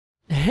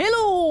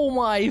Hello,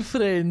 my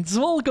friends.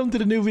 Welcome to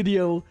the new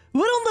video.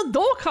 We're on the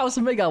Doghouse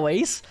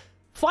Megaways.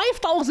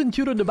 5,000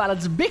 euro in the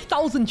balance. Big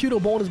 1,000 euro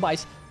bonus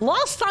buys.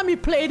 Last time we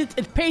played it,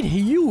 it paid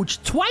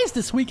huge. Twice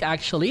this week,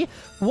 actually.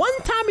 One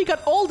time we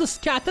got all the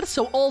scatters,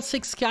 so all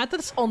 6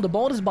 scatters on the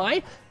bonus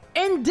buy.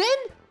 And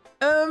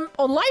then,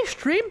 on live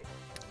stream,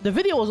 the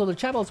video was on the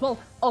channel as well.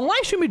 On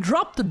live stream, we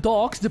dropped the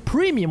dogs, the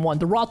premium one,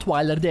 the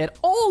Rottweiler there,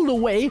 all the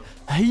way.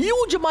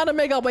 Huge amount of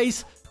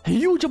Megaways,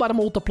 huge amount of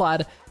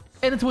multiplier.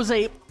 And it was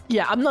a...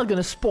 yeah, I'm not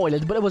gonna spoil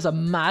it, but it was a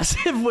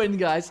massive win,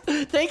 guys.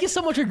 Thank you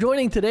so much for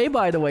joining today,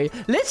 by the way.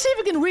 Let's see if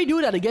we can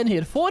redo that again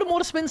here. 4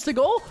 more spins to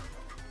go.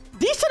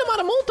 Decent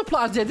amount of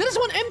multipliers there. There's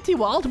one empty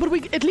wild, but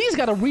we at least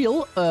got a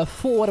real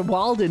 4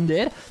 wild in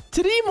there.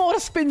 3 more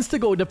spins to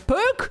go. The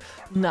perk?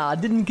 Nah,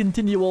 didn't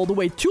continue all the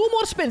way. 2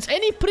 more spins.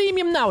 Any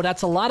premium now?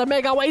 That's a lot of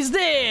Megaways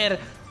there.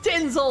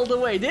 10s all the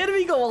way. There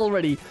we go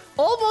already.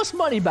 Almost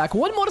money back.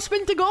 1 more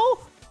spin to go.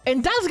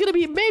 And that's gonna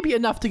be maybe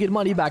enough to get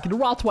money back. The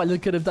Rottweiler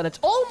could have done it.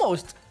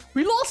 Almost.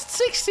 We lost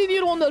 16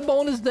 euro on that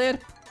bonus there.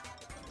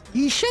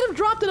 He should have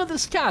dropped another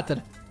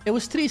scatter. It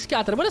was 3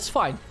 scatter, but it's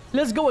fine.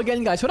 Let's go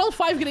again, guys. Without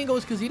 5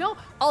 Gringos Casino,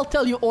 I'll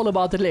tell you all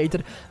about it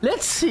later.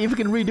 Let's see if we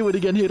can redo it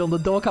again here on the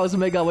Doghouse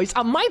Megaways.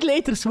 I might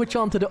later switch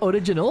on to the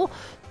original.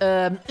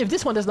 If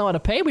this one doesn't know how to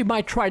pay, we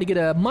might try to get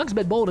a max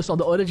bet bonus on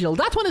the original.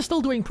 That one is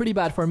still doing pretty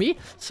bad for me.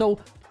 So,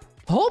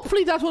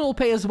 hopefully that one will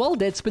pay as well.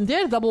 Dead spin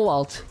there, double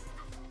out.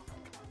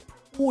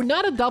 Ooh,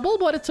 not a double,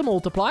 but it's a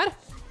multiplier.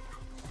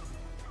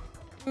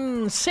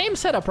 Same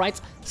setup, right?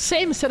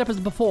 Same setup as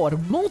before.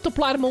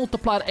 Multiplier,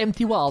 multiplier,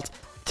 empty wild.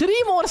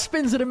 3 more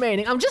spins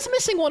remaining. I'm just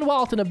missing 1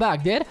 wild in the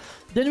back there.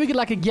 Then we get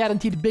like a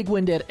guaranteed big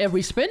win there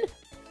every spin.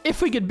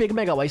 If we get big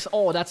Megaways.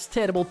 Oh, that's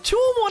terrible.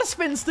 2 more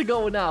spins to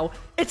go now.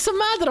 It's a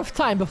matter of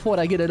time before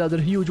I get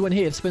another huge win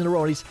here.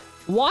 Spin-a-ronis.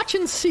 Watch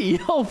and see.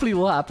 Hopefully it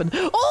will happen.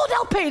 Oh,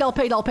 they'll pay, they'll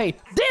pay, they'll pay.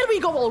 There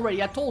we go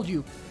already. I told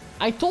you.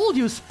 I told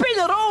you.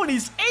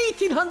 Spin-a-ronis.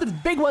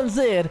 1,800 big ones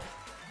there.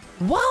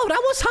 Wow,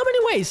 that was how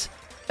many ways?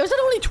 It was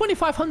only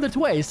 2,500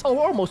 ways, or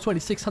almost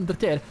 2,600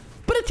 there.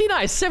 Pretty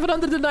nice.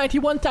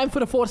 791 time for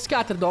the 4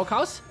 scatter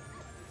Doghouse.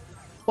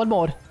 1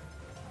 more.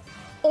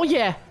 Oh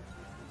yeah.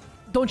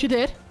 Don't you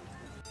dare.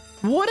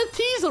 What a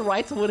teaser,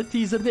 right? What a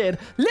teaser there.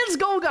 Let's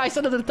go, guys.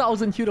 Another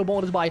 1,000 euro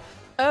bonus buy.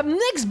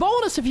 Next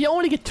bonus if you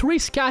only get 3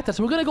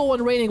 scatters. We're gonna go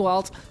on Raining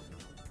Wilds.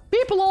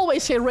 People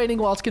always say Raining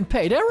Wilds can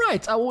pay. They're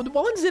right. I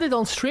once did it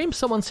on stream.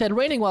 Someone said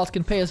Raining Wilds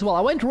can pay as well.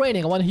 I went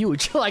Raining. I went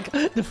huge. Like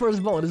the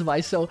first bonus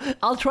buy. So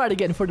I'll try it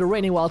again for the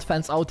Raining Wild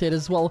fans out there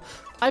as well.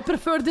 I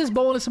prefer this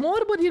bonus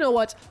more. But you know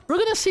what? We're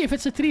going to see if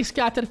it's a 3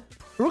 scatter.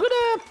 We're going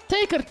to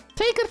take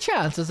our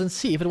chances and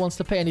see if it wants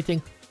to pay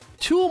anything.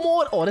 2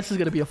 more. Oh, this is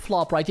going to be a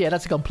flop right here.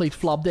 That's a complete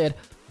flop there.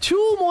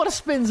 2 more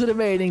spins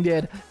remaining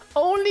there.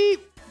 Only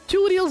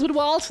 2 deals with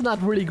wilds.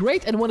 Not really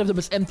great. And one of them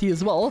is empty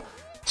as well.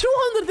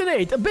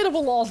 208, a bit of a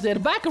loss there.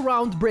 Back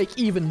around break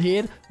even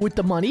here with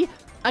the money.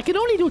 I can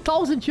only do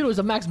 1,000 euros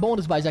of max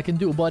bonus buys I can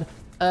do, but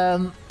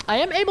I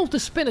am able to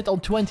spin it on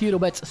 20 euro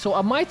bets, so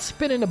I might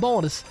spin in a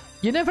bonus.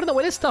 You never know.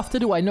 It is tough to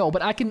do, I know,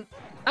 but I can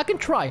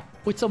try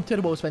with some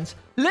turbo spins.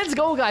 Let's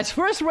go, guys.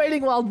 First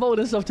Raining Wild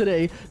bonus of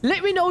today.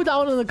 Let me know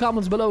down in the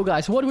comments below,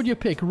 guys. What would you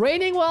pick?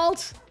 Raining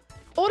Wilds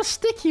or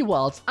Sticky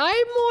Wilds?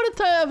 I'm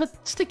more of a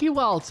Sticky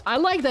Wilds. I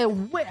like that.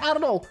 I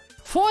don't know.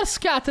 4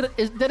 scatter,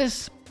 there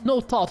is no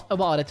thought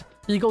about it.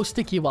 You go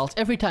Sticky Wild.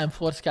 Every time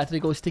 4 scatter,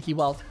 you go Sticky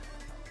Wild.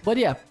 But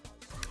yeah,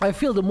 I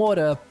feel the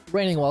more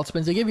Raining Wild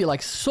spins, they give you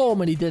like so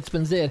many dead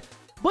spins there.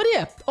 But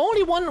yeah,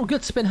 only 1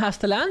 good spin has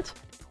to land.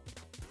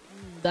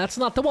 That's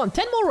not the one.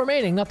 10 more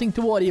remaining, nothing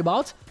to worry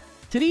about.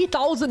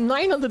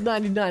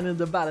 3,999 in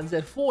the balance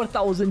there.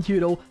 4,000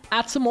 euro.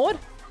 Add some more.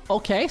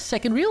 Okay,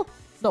 second reel.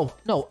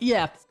 No,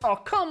 yeah. Oh,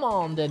 come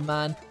on then,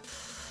 man.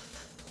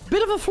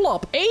 Bit of a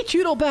flop. 8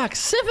 euro back.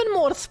 7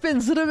 more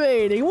spins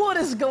remaining. What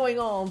is going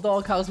on,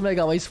 Doghouse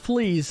Megaways?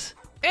 Please.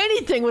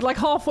 Anything with like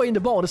halfway in the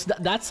bonus.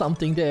 That's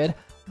something there.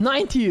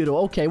 90 euro.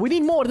 Okay, we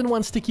need more than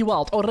 1 Sticky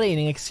Wild. Or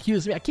Raining,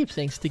 excuse me. I keep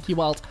saying Sticky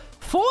Wild.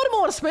 4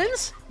 more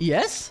spins.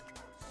 Yes.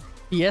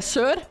 Yes,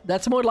 sir.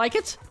 That's more like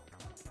it.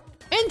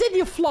 And then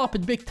you flop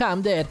it big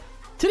time there.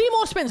 3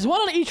 more spins.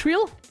 1 on each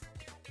reel.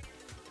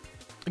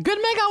 Good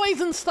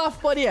Megaways and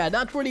stuff. But yeah,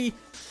 not really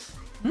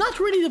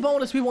the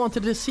bonus we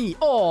wanted to see.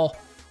 Oh.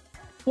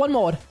 1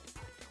 more.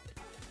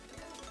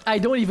 I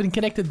don't even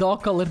connect the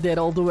dog color there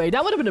all the way.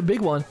 That would have been a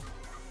big one.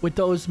 With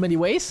those many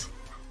ways.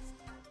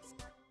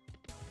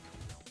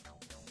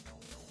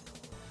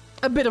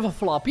 A bit of a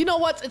flop. You know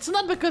what? It's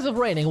not because of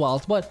Raining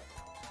Wilds, but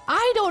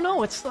I don't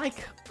know. It's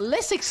like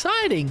less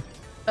exciting.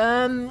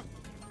 The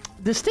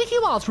Sticky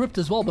Wilds ripped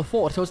as well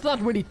before, so it's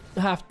not really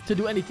have to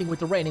do anything with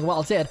the Raining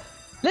Wilds there.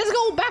 Let's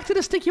go back to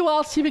the Sticky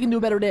Wilds, see if we can do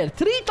better there.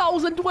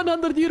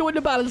 3,100 euro in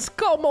the balance.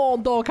 Come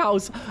on,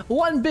 Doghouse.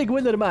 1 big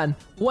winner, man.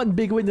 1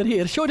 big winner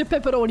here. Show the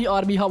pepperoni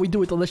army how we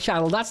do it on the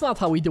channel. That's not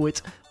how we do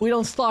it. We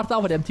don't start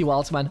out with empty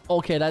wilds, man.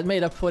 Okay, that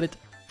made up for it.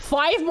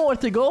 5 more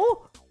to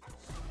go.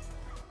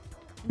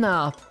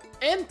 Nah.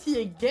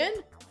 Empty again.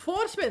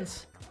 4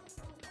 spins.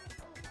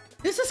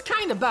 This is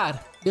kind of bad.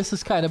 This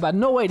is kind of bad.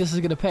 No way this is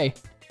gonna pay.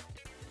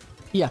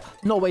 Yeah,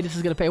 no way this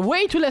is gonna pay.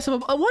 Way too less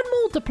of a one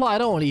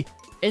multiplier only.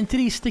 And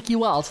 3 sticky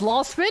wilds.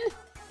 Last spin?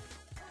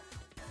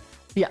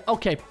 Yeah,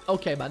 okay,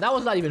 man. That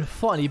was not even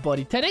funny,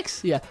 buddy.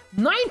 10x? Yeah,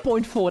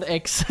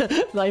 9.4x.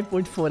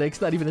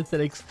 9.4x, not even a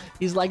 10x.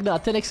 He's like, nah,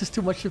 10x is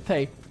too much to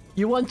pay.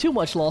 You won too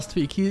much last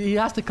week. He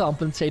has to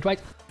compensate, right?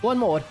 One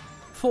more.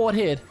 4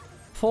 here.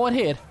 4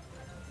 here.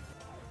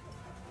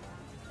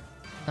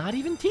 Not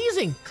even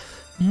teasing.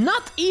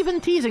 Not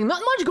even teasing.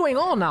 Not much going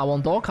on now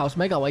on Doghouse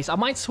Megaways. I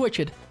might switch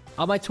it.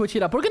 I might switch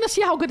it up. We're gonna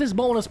see how good this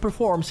bonus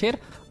performs here.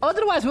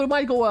 Otherwise, we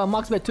might go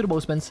max bet turbo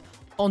spins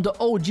on the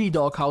OG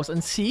Doghouse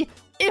and see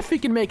if we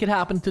can make it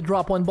happen to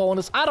drop one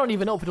bonus. I don't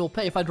even know if it will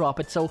pay if I drop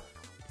it, so...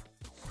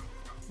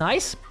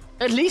 Nice.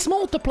 At least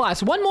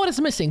multiplies. One more is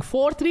missing.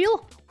 4th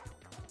reel.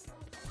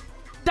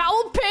 That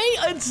will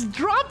pay. It's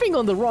dropping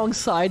on the wrong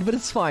side, but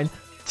it's fine.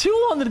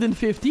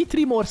 250.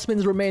 3 more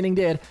spins remaining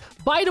there.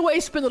 By the way,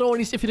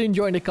 spinneronies, if you're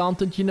enjoying the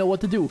content, you know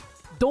what to do.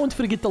 Don't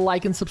forget to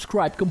like and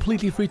subscribe.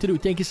 Completely free to do.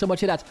 Thank you so much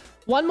for that.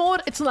 One more.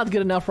 It's not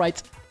good enough,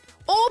 right?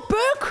 Oh,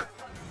 perk!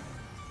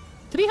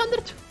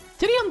 300?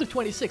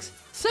 326.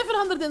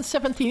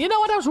 717. You know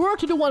what? I was worth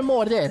to do one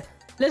more there.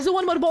 Let's do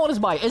one more bonus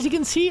buy. As you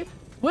can see,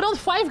 we're on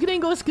 5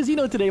 Gringos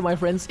Casino today, my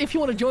friends. If you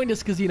want to join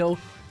this casino,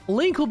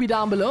 link will be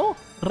down below.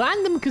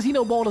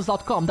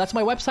 randomcasinobonus.com. That's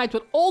my website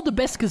where all the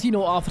best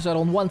casino offers are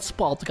on one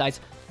spot,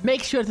 guys.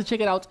 Make sure to check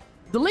it out.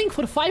 The link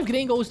for 5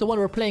 Gringos, the one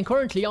we're playing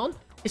currently on,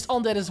 is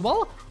on there as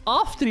well.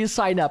 After you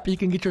sign up, you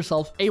can get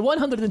yourself a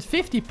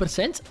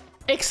 150%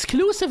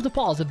 exclusive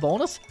deposit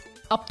bonus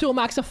up to a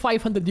max of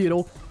 500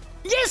 euro.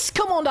 Yes,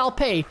 come on, I'll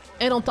pay.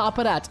 And on top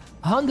of that,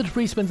 100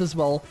 free spins as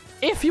well.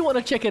 If you want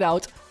to check it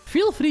out,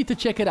 feel free to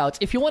check it out.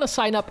 If you want to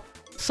sign up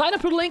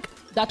with the link.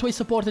 That way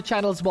support the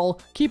channel as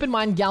well. Keep in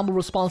mind, gamble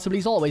responsibly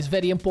is always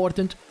very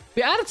important.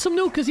 We added some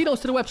new casinos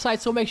to the website,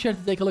 so make sure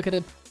to take a look at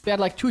it. We had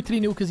like 2-3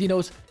 new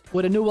casinos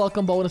with a new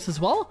welcome bonus as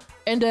well.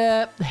 And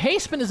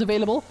Hayspin is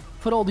available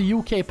for all the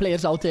UK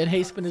players out there.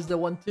 Hayspin is the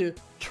one to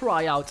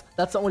try out.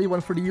 That's the only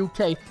one for the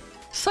UK.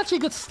 Such a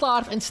good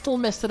start and still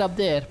messed it up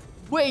there.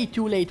 Way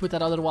too late with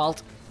that other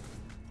wild.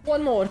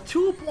 One more.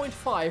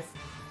 2.5.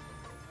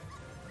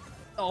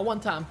 Oh,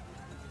 one time.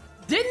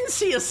 Didn't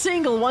see a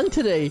single one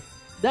today.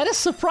 That is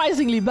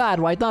surprisingly bad,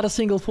 right? Not a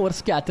single 4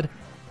 scatter.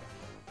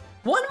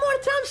 One more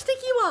time,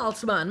 sticky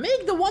wilds, man.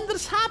 Make the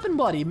wonders happen,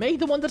 buddy. Make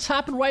the wonders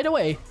happen right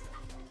away.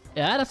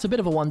 Yeah, that's a bit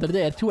of a wonder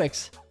there.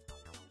 2x.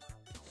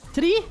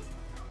 3.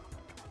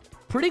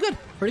 Pretty good.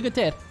 Pretty good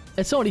there.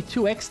 It's only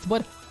 2x,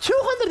 but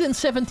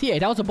 278.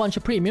 That was a bunch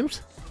of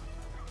premiums.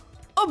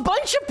 A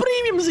bunch of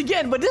premiums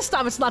again, but this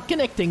time it's not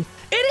connecting.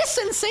 It is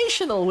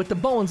sensational with the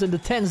bones and the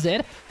 10s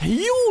there.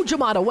 Huge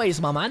amount of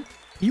ways, my man.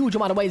 Huge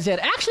amount of ways there.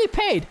 Actually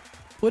paid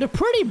with a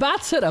pretty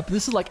bad setup.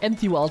 This is like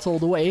empty wells all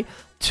the way.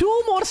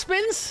 2 more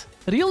spins.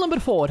 Reel number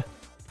 4.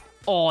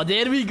 Oh,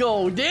 there we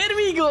go. There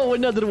we go.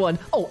 Another one.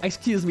 Oh,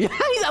 excuse me.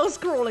 I was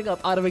scrolling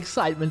up out of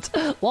excitement.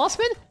 Last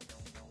spin?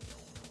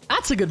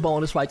 That's a good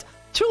bonus, right?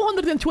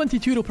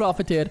 222 euro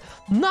profit here.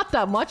 Not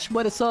that much,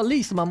 but it's at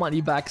least my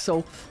money back.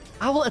 So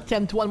I will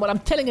attempt one more. I'm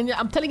telling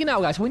you now,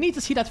 guys. We need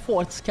to see that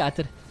 4th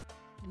scatter.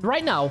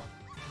 Right now.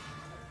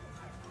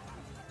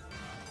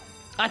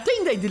 I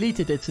think they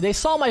deleted it. They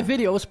saw my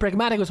videos.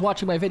 Pragmatic was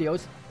watching my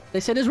videos. They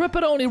said this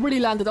Ripperoni really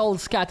landed all the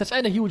scatters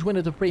and a huge win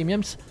of the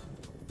premiums.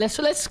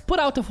 Let's put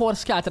out the 4th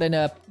scatter and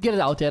get it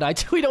out there,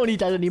 right? We don't need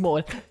that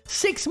anymore.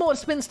 6 more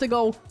spins to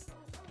go.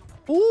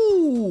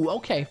 Ooh,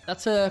 okay.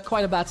 That's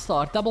quite a bad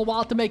start. Double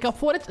wild to make up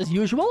for it, as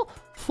usual.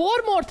 4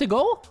 more to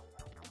go.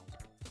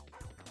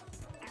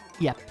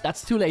 Yeah,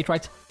 that's too late,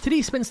 right?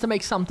 3 spins to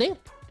make something.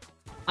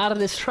 Out of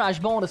this trash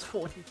bonus,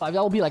 45.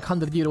 That will be like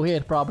 100 euro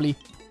here, probably.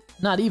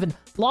 Not even.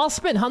 Last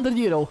spin, 100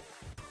 euro.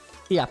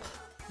 Yeah.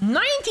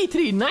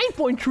 93,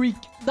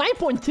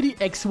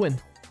 9.3x win.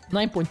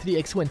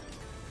 9.3x win.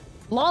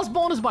 Last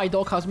bonus by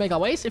Doghouse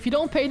Megaways. If you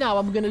don't pay now,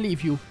 I'm gonna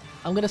leave you.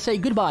 I'm gonna say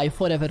goodbye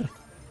forever.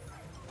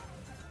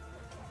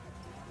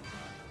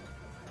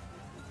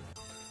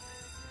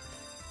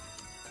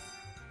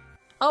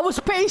 I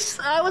was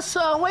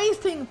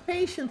waiting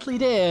patiently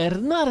there.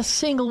 Not a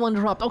single one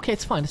dropped. Okay,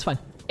 it's fine, it's fine.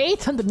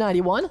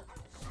 891.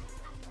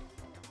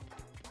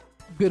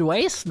 Good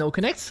ways, no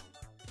connects.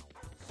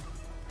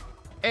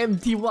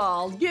 Empty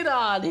wild. Get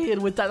out of here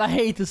with that. I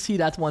hate to see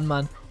that one,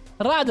 man.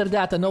 Rather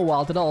that than no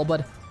wild at all,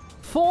 but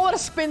 4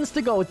 spins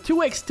to go.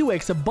 2x,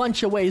 2x, a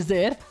bunch of ways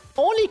there.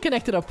 Only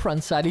connected up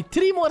front, sadly.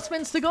 3 more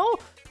spins to go.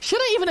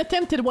 Should I even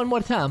attempt it one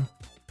more time?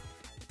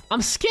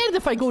 I'm scared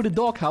if I go to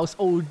Doghouse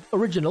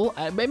original,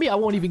 maybe I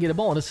won't even get a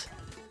bonus.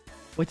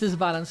 With this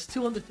balance,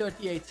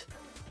 238.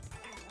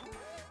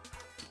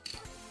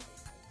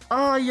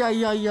 Oh,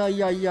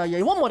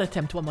 yeah. One more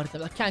attempt.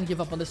 I can't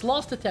give up on this.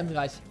 Last attempt,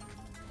 guys.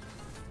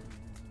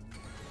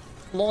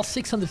 Lost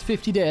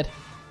 650 there.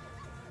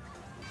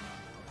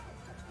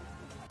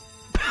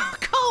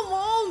 Come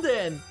on,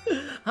 then.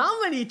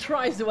 How many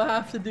tries do I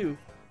have to do?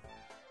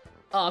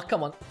 Oh,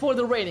 come on. For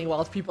the raining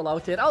wilds people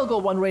out there. I'll go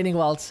 1 raining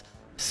wilds.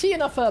 See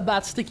enough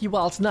bad sticky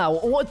wilds now.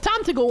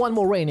 Time to go one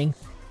more raining.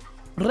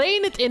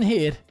 Rain it in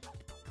here.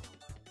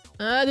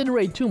 I didn't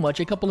raid too much.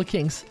 A couple of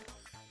kings.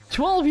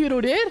 12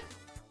 euro there.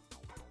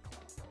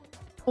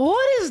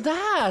 What is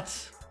that?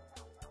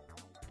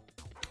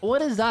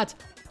 What is that?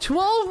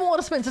 12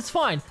 more spins. It's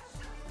fine.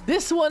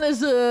 This one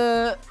is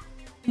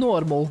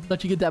normal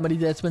that you get that many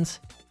dead spins.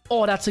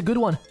 Oh, that's a good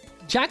one.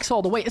 Jacks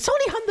all the way. It's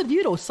only 100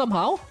 euros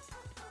somehow.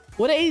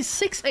 With a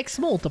 6x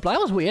multiplier.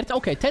 That was weird.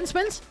 Okay, 10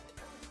 spins.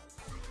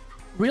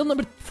 Real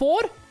number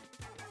 4.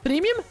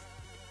 Premium.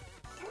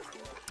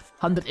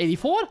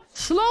 184.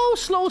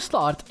 Slow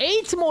start.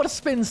 8 more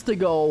spins to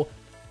go.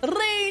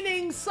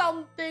 Raining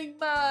something,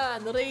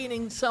 man.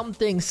 Raining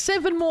something.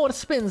 7 more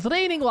spins.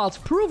 Raining wilds.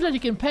 Prove that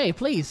you can pay,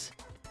 please.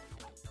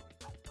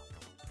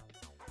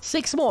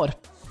 6 more.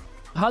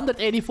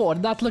 184.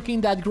 Not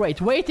looking that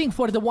great. Waiting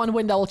for the one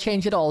win that will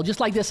change it all. Just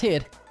like this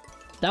here.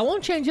 That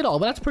won't change it all,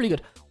 but that's pretty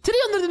good.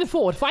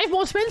 304. 5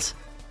 more spins.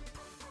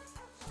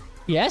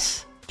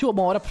 Yes. 2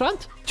 more up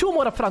front. 2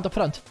 more up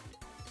front.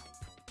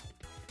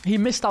 He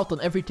missed out on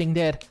everything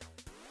there.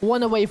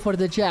 1 away for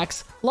the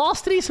jacks.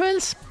 Last 3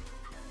 spins.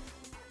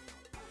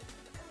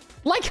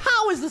 Like,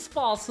 how is this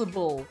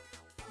possible?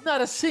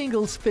 Not a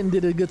single spin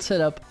did a good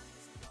setup.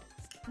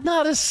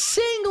 Not a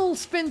single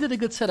spin did a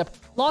good setup.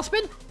 Last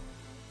spin?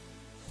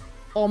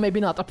 Or maybe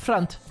not. Up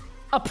front.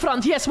 Up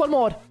front. Yes, 1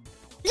 more.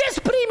 Yes,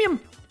 premium.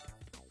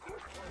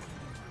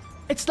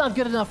 It's not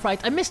good enough, right?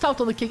 I missed out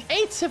on the king.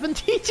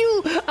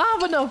 872.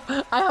 I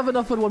have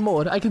enough for 1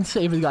 more. I can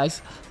save it,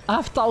 guys. I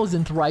have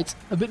 1,000, right?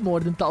 A bit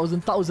more than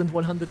 1,000.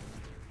 1,100.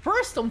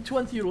 First on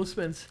 20 euro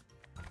spins.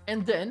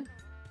 And then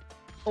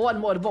 1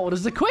 more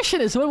bonus. The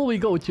question is, where will we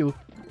go to?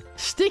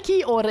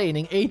 Sticky or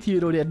raining? 8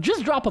 euro there.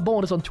 Just drop a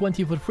bonus on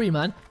 20 for free,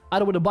 man. I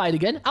don't want to buy it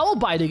again. I will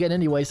buy it again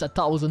anyways at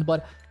 1,000,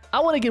 but I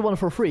want to get one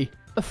for free.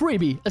 A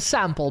freebie. A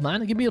sample,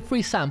 man. Give me a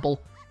free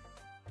sample.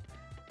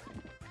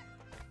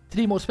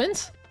 3 more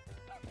spins.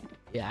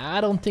 Yeah,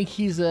 I don't think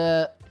he's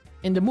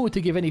in the mood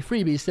to give any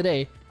freebies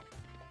today.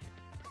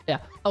 Yeah,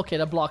 okay,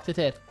 that blocked it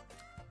there.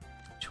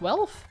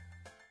 12?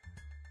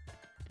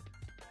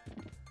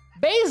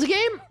 Base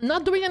game,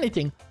 not doing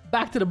anything.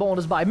 Back to the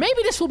bonus buy.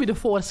 Maybe this will be the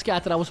 4th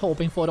scatter I was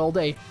hoping for all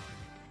day.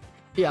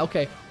 Yeah,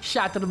 okay.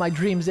 Shattered my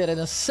dreams there in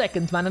a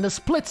second, man. In a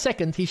split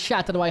second, he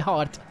shattered my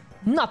heart.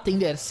 Nothing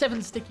there.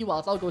 7 sticky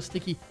wilds. I'll go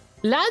sticky.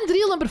 Land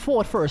reel number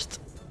 4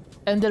 first.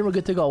 And then we're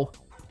good to go.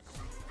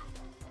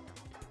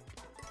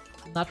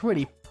 Not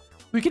really.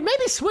 We could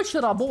maybe switch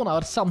to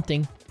Rabona or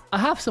something. I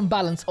have some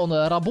balance on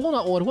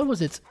Rabona or what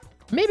was it?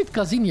 Maybe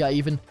Kazinia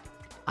even.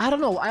 I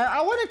don't know.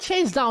 I want to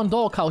chase down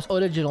Doghouse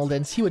Original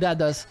then. See what that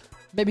does.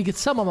 Maybe get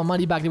some of my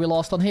money back that we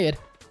lost on here.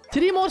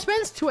 3 more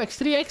spins. 2x,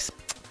 3x.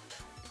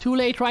 Too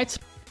late, right?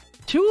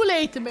 Too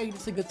late to make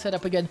this a good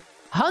setup again.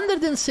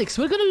 106.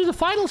 We're going to do the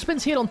final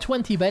spins here on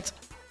 20 bets.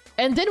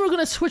 And then we're going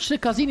to switch to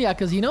Kazinia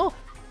Casino.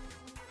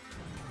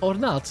 Or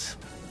not.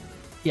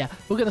 Yeah,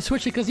 we're going to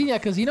switch to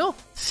Kazinia Casino.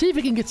 See if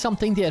we can get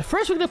something there.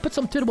 First, we're going to put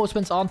some turbo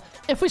spins on.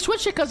 If we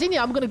switch to Kazinia,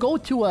 I'm going to go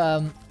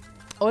to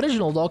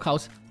Original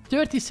Doghouse.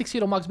 36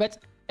 euro max bet.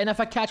 And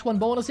if I catch 1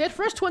 bonus there,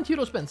 first 20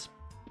 euro spins.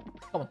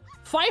 Come on.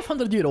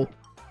 500 euro.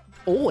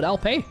 Oh, that'll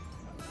pay.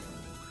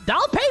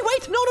 That'll pay.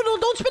 Wait. No.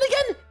 Don't spin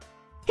again.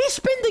 He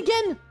spinned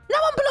again. Now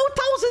I'm below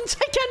 1,000.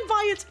 I can't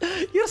buy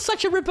it. You're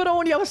such a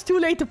ripperoni. I was too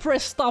late to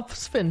press stop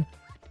spin.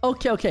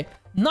 Okay.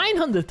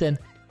 900 then.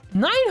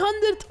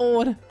 900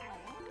 or...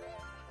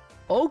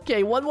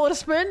 Okay, 1 more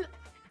spin.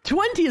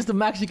 20 is the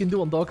max you can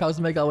do on Doghouse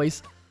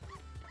Megaways.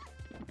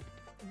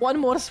 1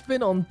 more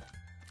spin on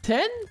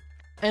 10.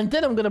 And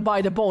then I'm gonna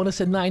buy the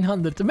bonus at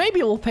 900. Maybe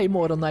it will pay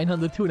more than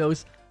 900. Who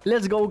knows?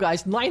 Let's go,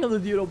 guys.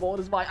 900 euro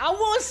bonus buy.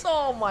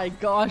 Oh my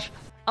gosh.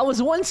 I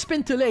was 1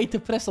 spin too late to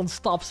press on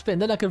stop spin.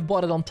 Then I could have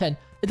bought it on 10.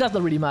 It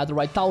doesn't really matter,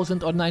 right?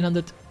 1,000 or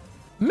 900.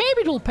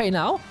 Maybe it will pay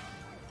now.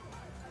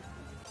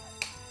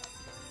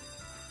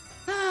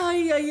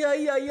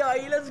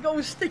 Ay. Let's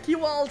go sticky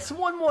wilds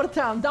 1 more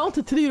time. Down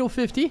to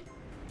 3.50.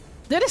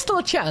 There is still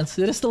a chance.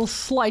 There is still a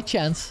slight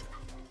chance.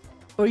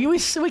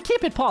 We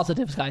keep it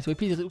positive, guys. We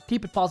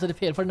keep it positive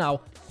here for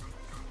now.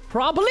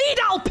 Probably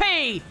that'll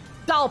pay.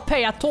 That'll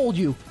pay, I told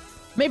you.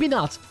 Maybe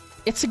not.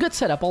 It's a good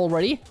setup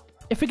already.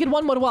 If we get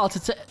 1 more wilds,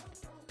 it's an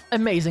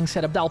amazing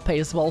setup. That'll pay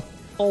as well.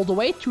 All the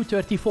way,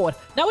 234.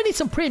 Now we need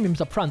some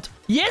premiums up front.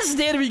 Yes,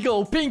 there we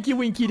go. Pinky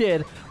Winky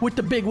there with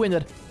the big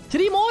winner.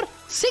 3 more,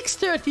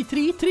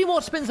 633. 3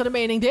 more spins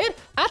remaining there.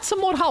 Add some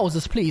more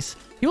houses, please.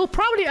 He will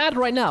probably add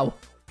right now.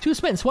 2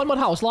 spins, 1 more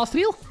house. Last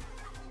reel?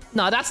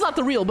 No, that's not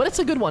the real, but it's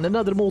a good one.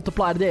 Another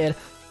multiplier there.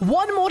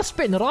 1 more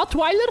spin.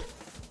 Rottweiler.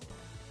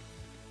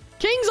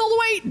 Kings all the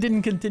way.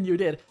 Didn't continue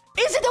there.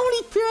 Is it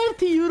only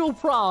 30 euro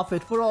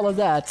profit for all of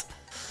that?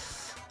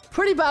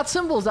 Pretty bad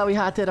symbols that we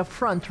had there up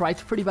front, right?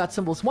 Pretty bad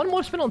symbols. 1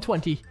 more spin on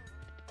 20.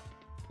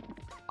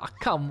 Ah,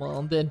 come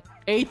on then.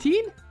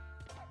 18?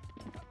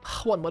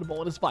 1 more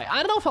bonus buy.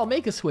 I don't know if I'll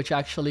make a switch,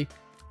 actually.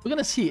 We're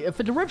gonna see. If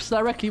it rips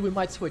directly, we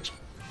might switch.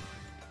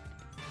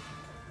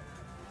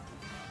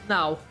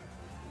 Now.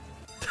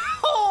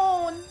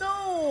 Oh,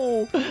 no!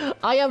 No!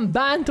 I am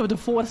banned of the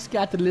 4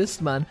 scatter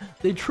list, man.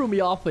 They threw me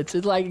off it.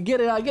 It's like,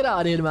 get out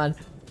of here, man.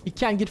 You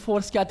can't get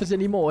 4 scatters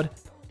anymore.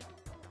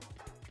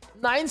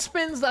 9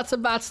 spins, that's a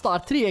bad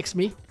start. 3x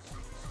me.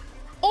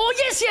 Oh,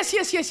 yes.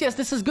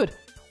 This is good.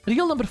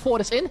 Real number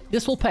 4 is in.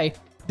 This will pay.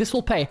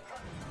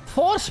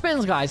 4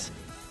 spins, guys.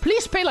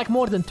 Please pay like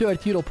more than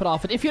 30 euro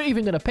profit. If you're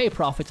even gonna pay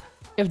profit.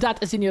 If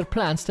that is in your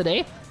plans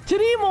today.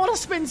 3 more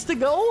spins to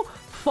go.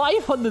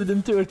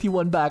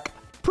 531 back.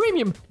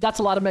 Premium. That's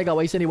a lot of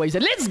Megaways anyways.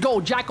 And let's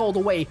go, Jack all the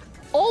way.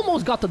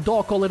 Almost got the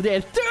dog collar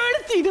there.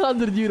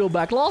 1300 euro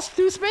back. Last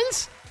 2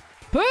 spins.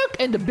 Perk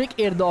and the big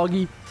air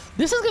doggy.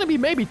 This is gonna be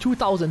maybe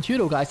 2000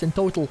 euro, guys, in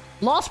total.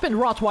 Last spin,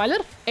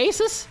 Rottweiler.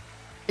 Aces.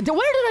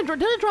 Where did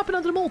I drop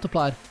another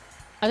multiplier?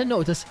 I didn't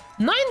notice.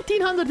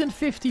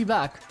 1950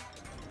 back.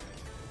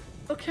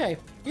 Okay.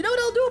 You know what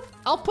I'll do?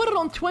 I'll put it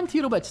on 20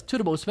 euro bets.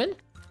 Turbo spin.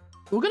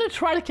 We're gonna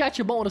try to catch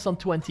a bonus on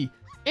 20.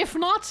 If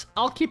not,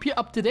 I'll keep you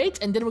up to date,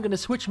 and then we're gonna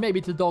switch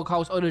maybe to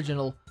Doghouse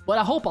Original. But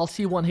I hope I'll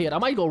see one here. I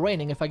might go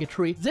raining if I get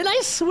 3. Then I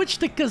switch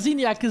to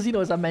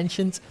Casino, as I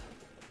mentioned.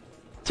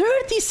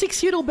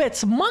 36 euro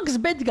bets. Max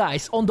bet,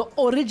 guys, on the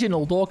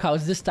original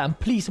Doghouse this time.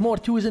 Please, more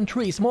 2s and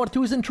 3s. More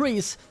 2s and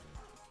 3s.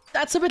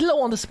 That's a bit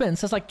low on the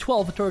spins. That's like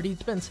 12 or 13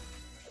 spins.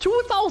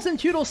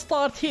 2000 euro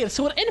start here.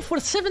 So we're in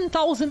for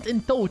 7000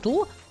 in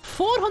total.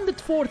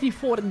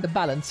 444 in the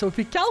balance. So if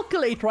we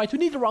calculate right, we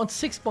need around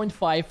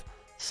 6.5.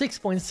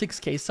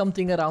 6.6k,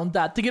 something around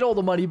that to get all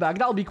the money back.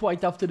 That'll be quite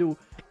tough to do.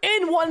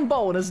 In one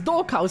bonus,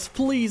 Doghouse,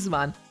 please,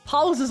 man.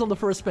 Houses on the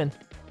first spin.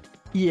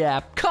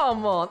 Yeah,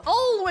 come on.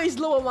 Always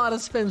low amount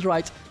of spins,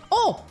 right?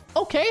 Oh,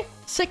 okay.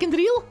 Second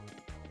reel.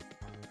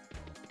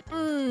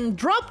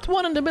 Dropped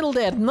one in the middle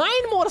there. 9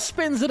 more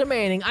spins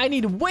remaining. I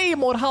need way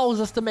more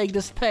houses to make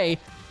this pay.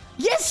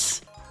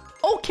 Yes!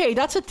 Okay,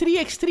 that's a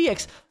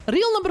 3x.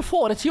 Reel number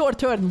 4, it's your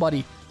turn,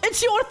 buddy.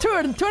 It's your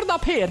turn. Turn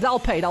up here. That'll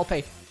pay.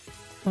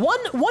 One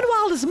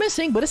wild is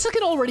missing, but this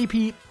can already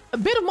be a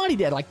bit of money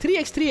there. Like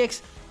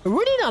 3x.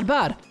 Really not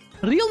bad.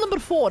 Reel number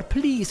 4,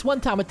 please. One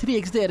time a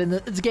 3x there, and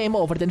it's game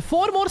over. Then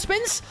 4 more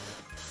spins.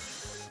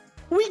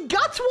 We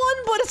got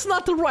one, but it's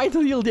not the right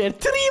reel there.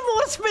 3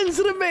 more spins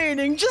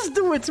remaining. Just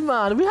do it,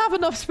 man. We have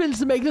enough spins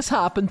to make this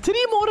happen.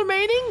 3 more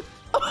remaining.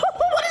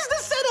 What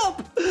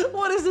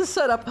is this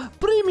setup?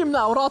 Premium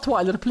now.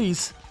 Rottweiler,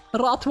 please.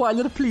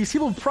 He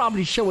will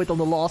probably show it on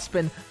the last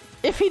spin.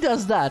 If he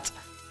does that.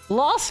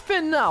 Last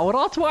spin now.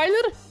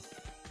 Rottweiler.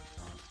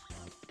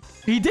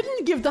 He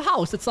didn't give the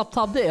house. It's up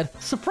top there.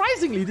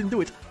 Surprisingly, he didn't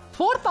do it.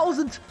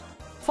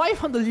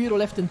 4,500 euro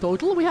left in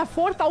total. We have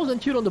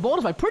 4,000 euro on the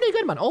bonus buy. Pretty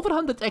good, man. Over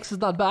 100x is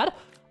not bad.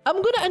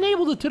 I'm gonna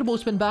enable the turbo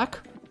spin back.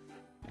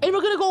 And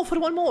we're gonna go for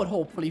one more,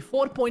 hopefully.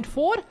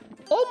 4.4.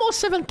 Almost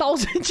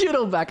 7,000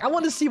 euro back. I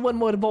want to see one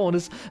more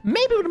bonus.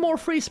 Maybe with more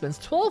free spins.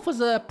 12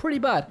 was pretty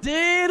bad.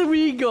 There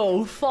we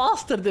go.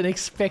 Faster than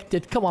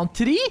expected. Come on.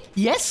 3.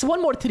 Yes,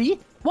 one more 3.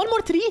 One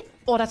more 3.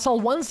 Oh, that's all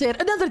ones there.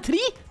 Another 3.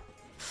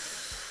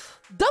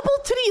 Double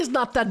 3 is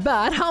not that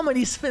bad. How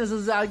many spins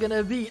is that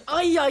gonna be?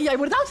 Ay.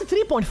 We're down to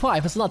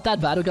 3.5. It's not that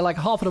bad. We got like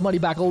half of the money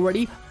back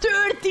already.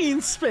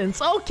 13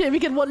 spins. Okay, we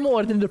get one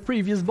more than the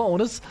previous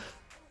bonus.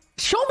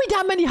 Show me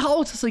that many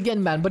houses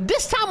again, man. But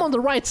this time on the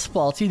right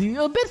spots.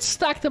 You a bit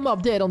stacked them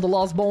up there on the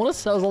last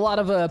bonus. There was a lot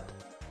of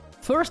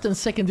first and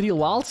second reel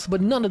wilds,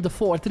 but none of the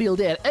fourth reel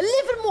there.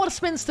 11 more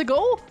spins to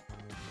go.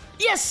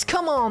 Yes,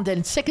 come on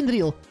then. Second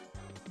reel.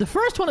 The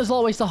first one is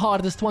always the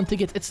hardest one to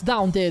get. It's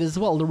down there as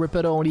well, the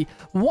Ripperoni.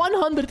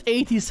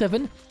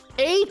 187.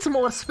 8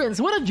 more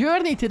spins. What a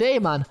journey today,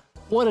 man.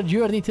 What a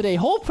journey today.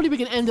 Hopefully we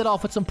can end it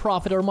off with some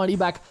profit or money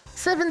back.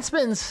 7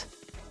 spins.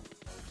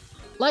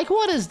 Like,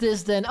 what is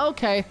this then?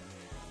 Okay.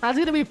 That's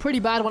gonna be a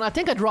pretty bad one. I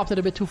think I dropped it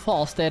a bit too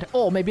fast there.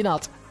 Oh, maybe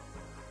not.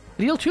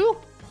 Reel 2?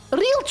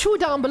 Reel 2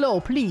 down below,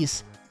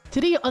 please.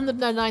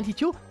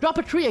 392. Drop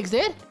a 3x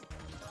there.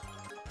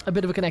 A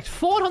bit of a connect.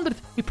 400.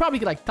 We probably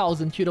get like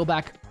 1,000 euro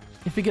back.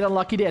 If we get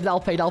unlucky there, that'll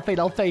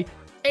pay.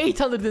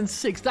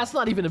 806. That's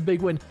not even a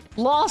big win.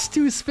 Last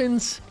 2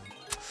 spins.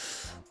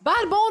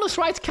 Bad bonus,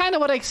 right? Kind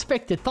of what I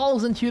expected.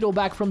 1,000 euro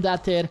back from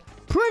that there.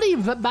 Pretty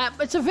bad.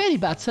 It's a very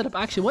bad setup,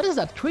 actually. What is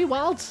that? 3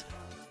 wilds?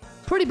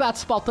 Pretty bad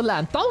spot to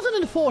land.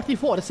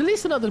 1,044. It's at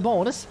least another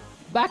bonus.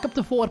 Back up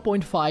to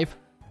 4.5.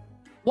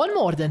 One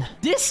more then.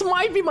 This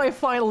might be my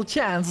final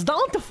chance.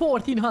 Down to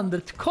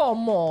 1,400.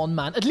 Come on,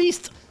 man. At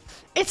least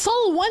it's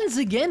all ones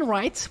again,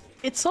 right?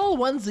 It's all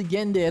ones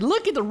again there.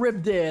 Look at the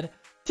rip there.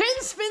 10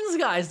 spins,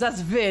 guys.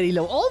 That's very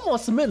low.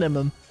 Almost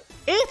minimum.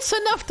 It's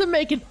enough to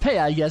make it pay,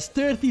 I guess.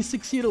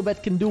 36 euro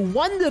bet can do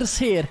wonders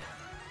here.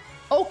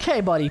 Okay,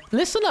 buddy.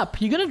 Listen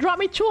up. You're gonna drop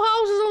me 2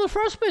 houses on the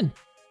first spin.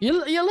 You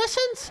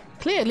listened?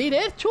 Clearly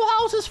there. 2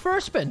 houses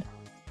first spin.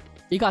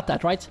 You got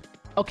that, right?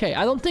 Okay,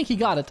 I don't think he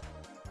got it.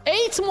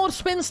 8 more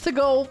spins to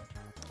go.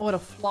 What a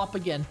flop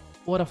again.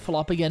 What a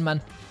flop again,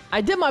 man.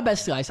 I did my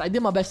best, guys. I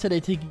did my best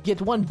today to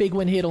get one big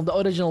win here on the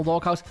original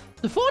Doghouse.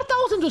 The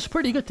 4,000 was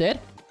pretty good there.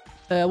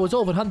 Was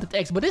over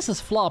 100x, but this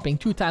is flopping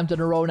 2 times in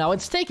a row now.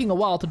 It's taking a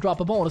while to drop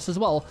a bonus as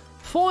well.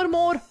 4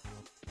 more.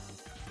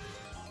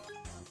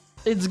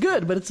 It's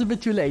good, but it's a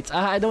bit too late.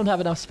 I don't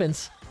have enough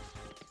spins.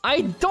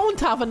 I don't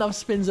have enough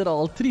spins at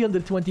all.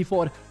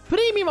 324.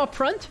 Premium up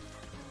front.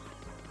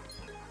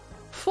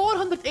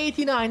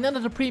 489. None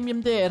of the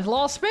premium there.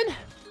 Last spin.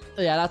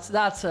 Yeah,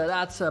 that's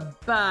a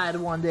bad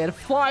one there.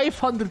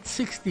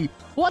 560.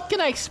 What can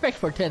I expect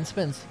for 10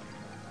 spins?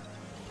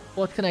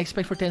 What can I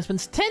expect for 10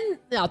 spins? 10.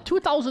 Yeah,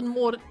 2,000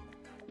 more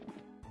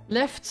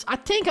left. I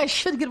think I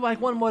should get like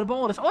one more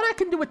bonus. Or I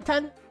can do a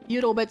 10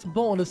 euro bets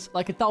bonus,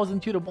 like a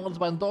 1,000 euro bonus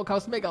by the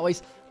Doghouse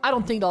Megaways. I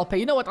don't think that'll pay.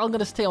 You know what? I'm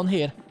gonna stay on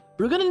here.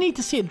 We're gonna need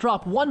to see it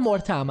drop one more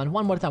time, man.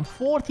 One more time.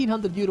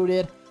 1,400 euro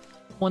there.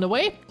 One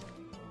away.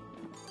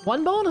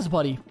 One bonus,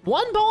 buddy.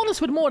 One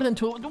bonus with more than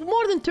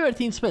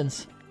 13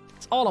 spins.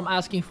 That's all I'm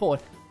asking for.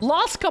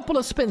 Last couple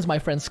of spins, my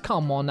friends.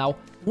 Come on now.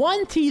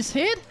 One tease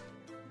hit.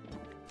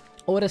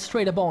 Or a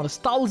straight up bonus.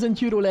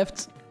 1,000 euro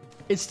left.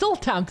 It's still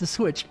time to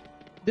switch.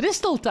 There is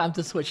still time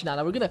to switch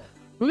now. We're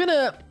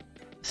gonna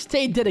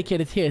stay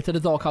dedicated here to the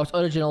Doghouse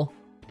original.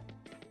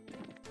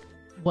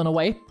 One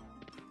away.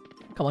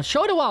 Come on,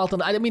 show the wild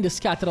on. I didn't mean to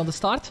scatter on the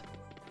start.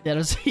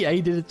 There's yeah,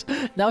 he did it.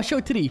 Now show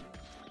 3.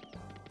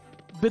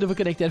 Bit of a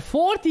connect there.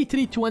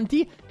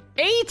 43.20.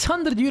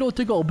 800 euro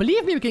to go.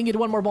 Believe me, we can get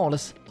one more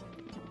bonus.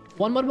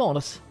 One more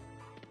bonus.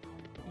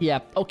 Yeah,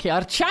 okay,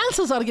 our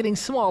chances are getting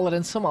smaller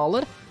and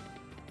smaller.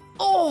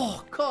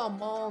 Oh,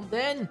 come on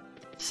then.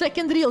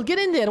 Second reel, get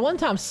in there. One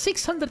time,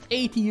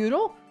 680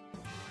 euro.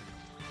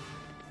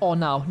 Oh,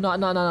 no,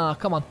 no,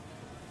 come on.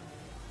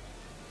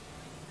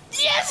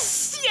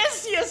 Yes,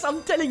 yes, yes,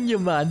 I'm telling you,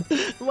 man.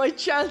 My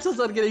chances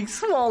are getting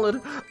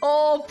smaller.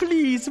 Oh,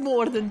 please,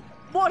 more than,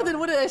 what did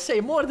I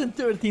say? More than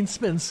 13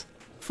 spins.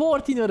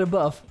 14 or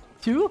above.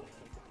 2.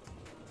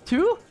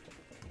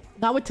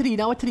 Now a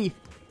 3.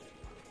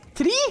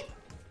 3?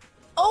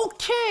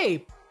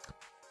 Okay.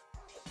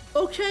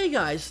 Okay,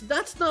 guys,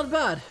 that's not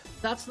bad.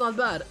 That's not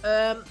bad.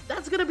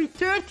 That's gonna be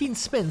 13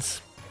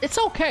 spins. It's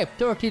okay.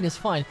 13 is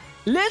fine.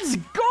 Let's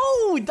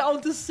go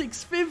down to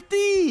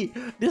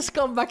 650. This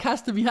comeback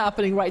has to be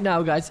happening right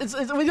now, guys.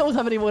 We don't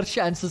have any more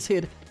chances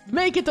here.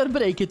 Make it or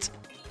break it.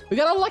 We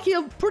got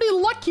a pretty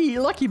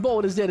lucky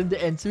bonus there in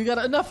the end. So we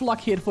got enough luck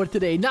here for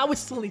today. Now we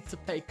still need to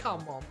pay.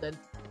 Come on, then.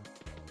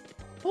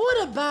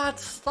 What a bad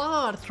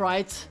start,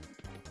 right?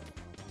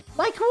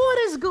 Like, what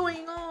is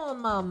going on,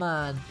 my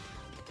man?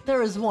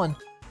 There is one.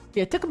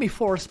 Yeah, it took me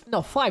 5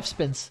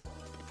 spins.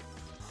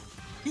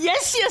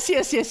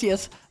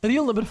 Yes.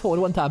 Reel number 4,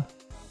 one time.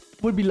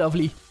 Would be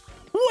lovely.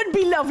 Would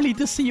be lovely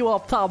to see you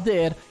up top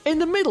there. In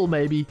the middle,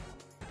 maybe.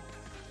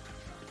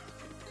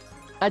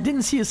 I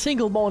didn't see a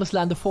single bonus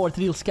land the 4th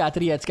reel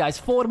scatter yet, guys.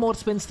 4 more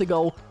spins to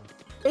go.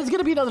 It's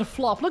gonna be another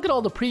flop. Look at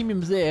all the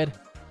premiums there.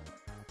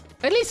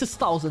 At least it's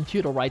 1,000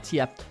 euro, right?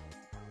 Yeah.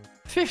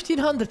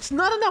 1,500. It's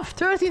not enough.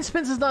 13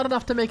 spins is not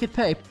enough to make it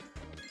pay.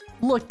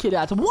 Look at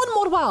that. One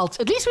more wild.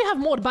 At least we have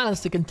more balance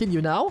to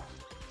continue now.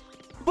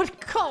 But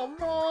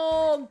come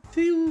on.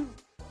 Two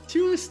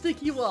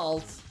sticky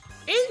wilds.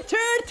 In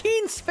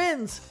 13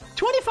 spins.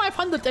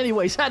 2,500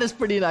 anyways. That is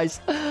pretty nice.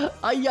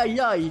 Ay.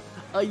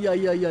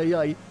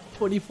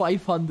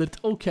 2,500.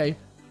 Okay.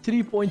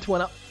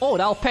 3.1. Oh,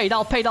 that'll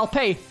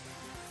pay.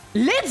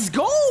 Let's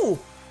go.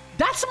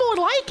 That's more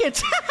like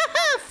it.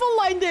 Full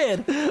line there.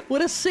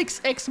 With a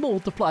 6x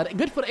multiplier.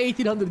 Good for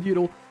 1,800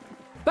 euro.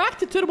 Back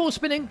to turbo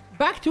spinning.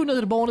 Back to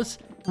another bonus.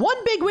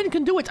 One big win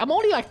can do it. I'm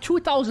only like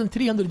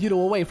 2,300 euro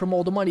away from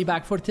all the money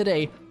back for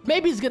today.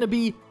 Maybe it's gonna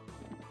be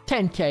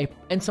 10k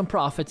and some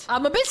profits.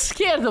 I'm a bit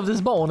scared of this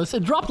bonus.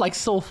 It dropped like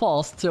so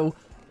fast, so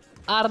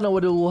I don't know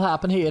what will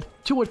happen here.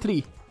 2 or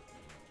 3.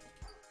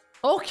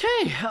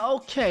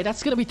 Okay,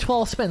 that's gonna be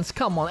 12 spins.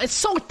 Come on, it's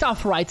so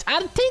tough, right? I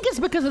think it's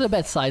because of the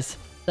bet size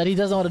that he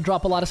doesn't want to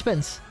drop a lot of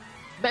spins.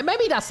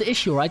 Maybe that's the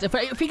issue, right? If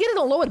you get it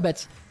on lower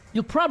bets,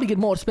 you'll probably get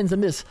more spins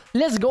than this.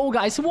 Let's go,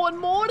 guys. One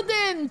more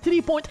then.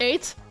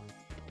 3.8.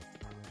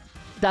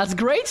 That's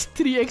great.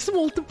 3x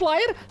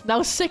multiplier.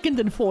 Now second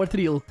and 4th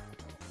reel.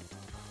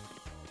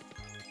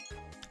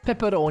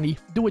 Pepperoni.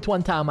 Do it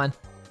one time, man.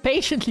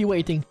 Patiently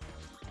waiting.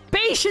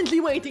 Patiently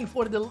waiting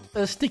for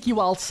the sticky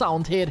wild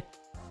sound here.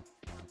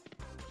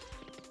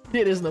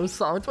 There is no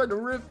sound for the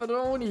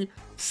pepperoni.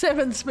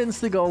 7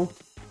 spins to go.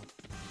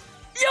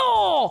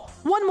 Yo!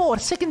 One more.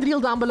 Second reel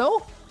down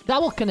below.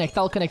 That will connect.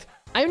 I'll connect.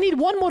 I need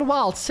one more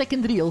wild.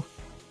 Second reel.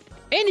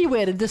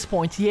 Anywhere at this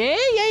point.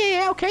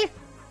 Yeah. Okay.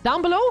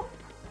 Down below.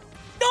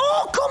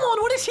 No, come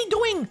on. What is he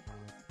doing?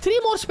 3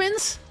 more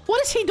spins.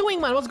 What is he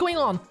doing, man? What's going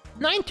on?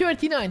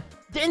 939.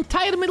 The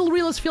entire middle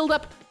reel is filled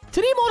up.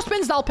 3 more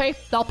spins. That'll pay.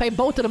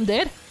 Both of them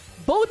there.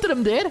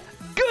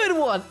 Good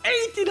one.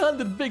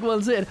 1,800 big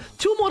ones there.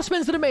 2 more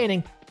spins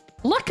remaining.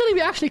 Luckily,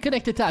 we actually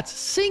connected that.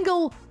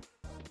 Single.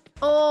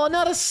 Oh,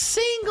 not a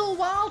single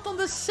wild on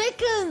the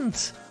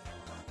second.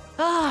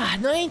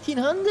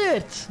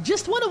 1,900.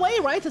 Just one away,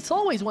 right? It's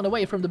always one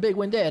away from the big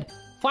win there.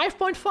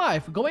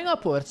 5.5 going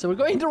upwards. So we're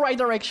going in the right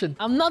direction.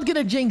 I'm not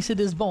gonna jinx it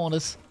this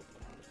bonus.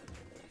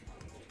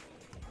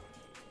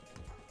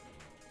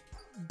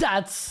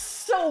 That's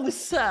so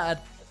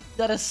sad.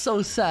 That is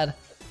so sad.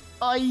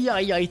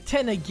 Ay.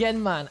 10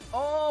 again, man.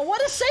 Oh Oh,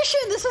 what a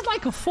session! This is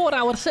like a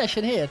 4-hour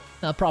session here.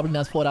 No, probably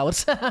not 4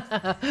 hours.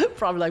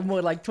 Probably like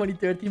more like 20,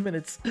 30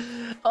 minutes.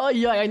 Oh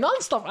yeah,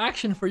 non-stop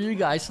action for you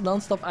guys.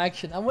 Non-stop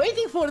action. I'm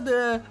waiting for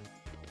the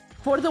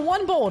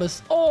one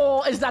bonus.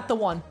 Oh, is that the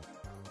one?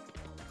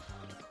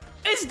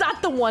 Is that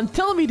the one?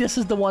 Tell me this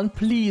is the one,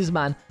 please,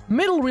 man.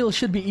 Middle reel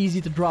should be easy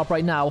to drop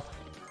right now.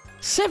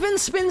 7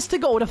 spins to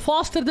go. The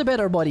faster, the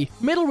better, buddy.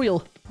 Middle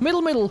reel.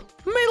 Middle.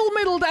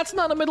 That's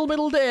not a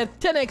middle there.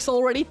 10x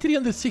already.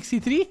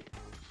 363.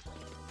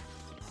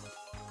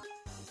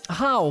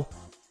 How?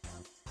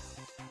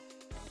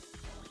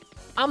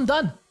 I'm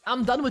done.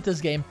 I'm done with this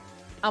game.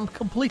 I'm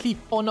completely...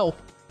 Oh, no.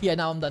 Yeah,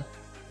 now I'm done.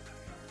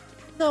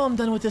 No, I'm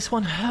done with this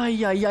one.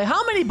 Ay.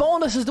 How many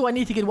bonuses do I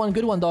need to get one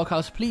good one,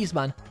 Doghouse? Please,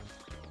 man.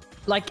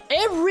 Like,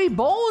 every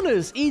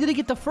bonus. Either to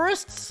get the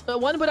first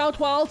one without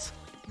wilds.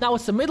 Now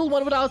it's the middle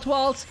one without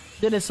wilds.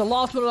 Then it's the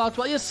last one without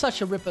wilds. It's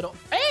such a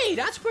rip-it-off. Hey,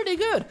 that's pretty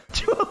good.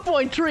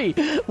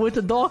 2.3 with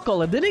the dog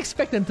collar. Didn't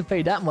expect them to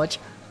pay that much.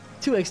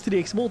 2x,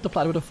 3x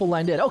multiplied with a full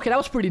line there. Okay, that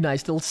was pretty nice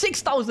still.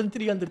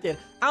 6,300 there.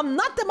 I'm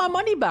not at my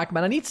money back,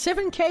 man. I need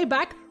 7k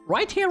back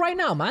right here, right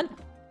now, man.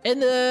 And,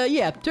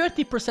 yeah,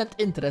 30%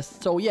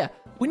 interest. So, yeah,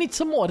 we need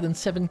some more than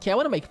 7k. I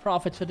want to make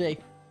profit today.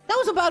 That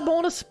was a bad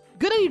bonus.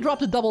 Good that he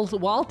dropped the double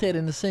wild there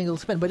in the single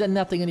spin, but then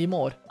nothing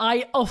anymore.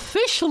 I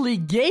officially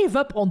gave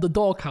up on the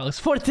doghouse,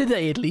 for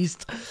today at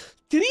least.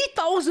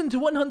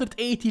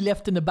 3,180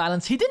 left in the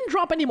balance. He didn't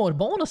drop any more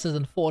bonuses,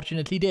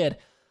 unfortunately, there.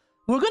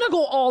 We're gonna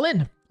go all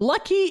in.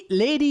 Lucky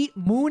Lady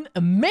Moon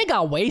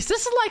Megaways.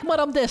 This is like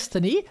Madame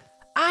Destiny.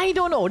 I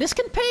don't know. This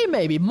can pay,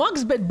 maybe.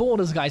 Mugs bet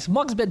bonus, guys.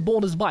 Mugs bet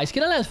bonus buys.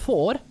 Can I land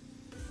 4?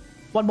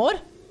 One more?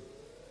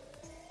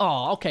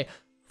 Oh, okay.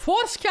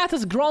 4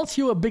 scatters grants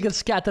you a bigger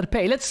scatter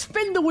pay. Let's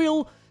spin the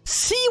wheel.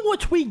 See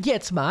what we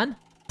get, man.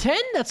 10?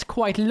 That's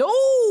quite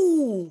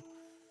low.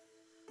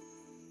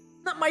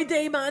 Not my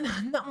day, man.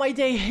 Not my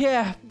day.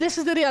 Yeah, this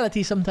is the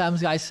reality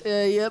sometimes, guys.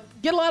 You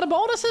get a lot of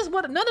bonuses,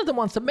 but none of them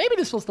wants to. Maybe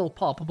this will still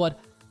pop, but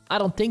I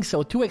don't think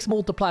so. 2x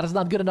multiplier is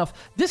not good enough.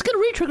 This can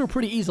re-trigger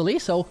pretty easily,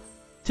 so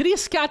 3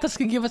 scatters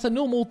can give us a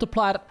new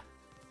multiplier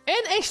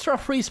and extra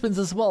free spins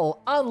as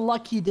well.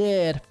 Unlucky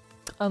there.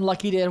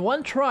 Unlucky there.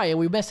 One try and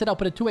we messed it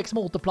up with a 2x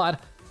multiplier.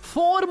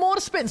 4 more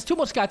spins. 2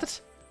 more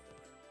scatters.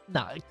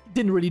 Nah, it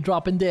didn't really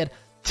drop in there.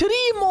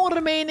 3 more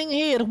remaining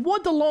here.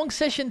 What a long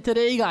session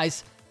today,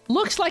 guys.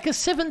 Looks like a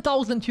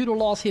 7,000 euro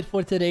loss here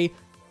for today.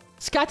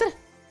 Scatter?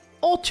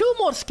 Oh, 2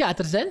 more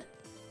scatters then.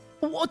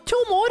 Oh,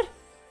 2 more?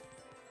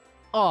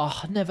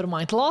 Oh, never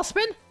mind. Last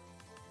spin?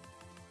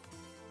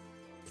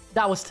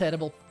 That was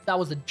terrible. That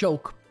was a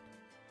joke.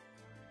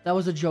 That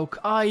was a joke.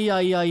 Ay.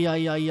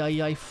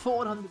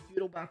 400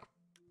 euro back.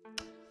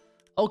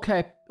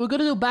 Okay, we're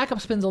gonna do backup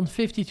spins on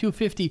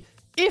 5250.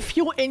 If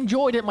you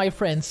enjoyed it, my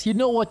friends, you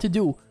know what to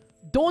do.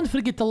 Don't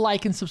forget to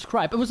like and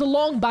subscribe. It was a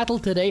long battle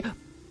today.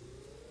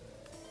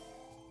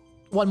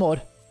 One more.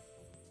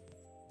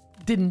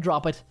 Didn't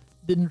drop it.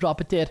 Didn't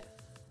drop it there.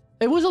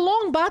 It was a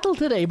long battle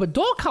today, but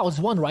Doghouse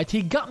won, right?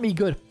 He got me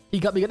good. He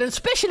got me good. And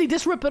especially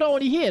this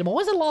ripperoni here. What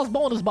was the last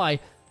bonus buy?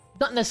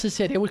 Not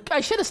necessary.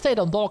 I should have stayed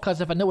on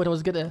Doghouse if I knew it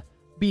was gonna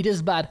be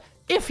this bad.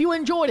 If you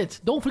enjoyed it,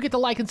 don't forget to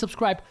like and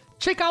subscribe.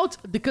 Check out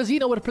the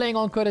casino we're playing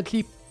on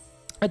currently.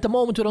 At the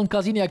moment, we're on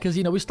Casinia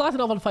Casino. We started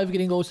off on 5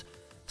 gringos,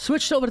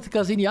 switched over to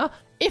Casinia.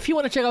 If you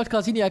want to check out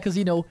Casinia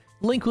Casino,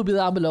 link will be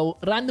down below.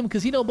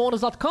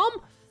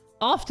 randomcasinobonus.com.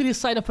 After you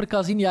sign up for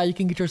Casinia, you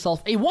can get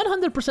yourself a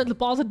 100%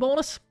 deposit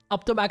bonus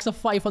up to a max of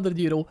 500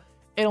 euro.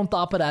 And on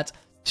top of that,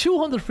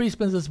 200 free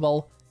spins as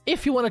well.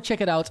 If you want to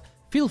check it out,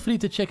 feel free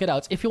to check it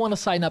out. If you want to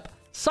sign up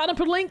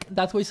with link.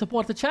 That way you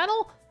support the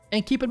channel.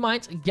 And keep in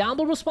mind,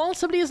 gamble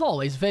responsibly is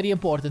always very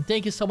important.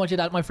 Thank you so much for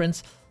that, my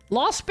friends.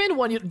 Last spin,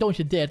 1 euro. Don't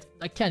you dare.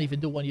 I can't even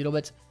do 1 euro,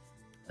 but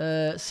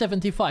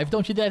 75.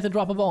 Don't you dare to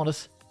drop a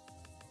bonus.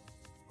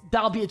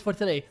 That'll be it for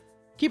today.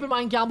 Keep in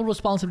mind, gamble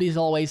responsibly as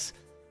always.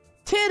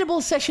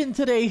 Terrible session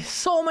today.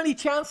 So many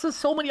chances,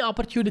 so many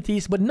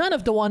opportunities, but none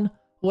of the one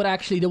were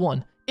actually the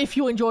one. If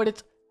you enjoyed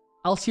it,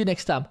 I'll see you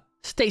next time.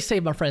 Stay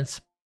safe, my friends.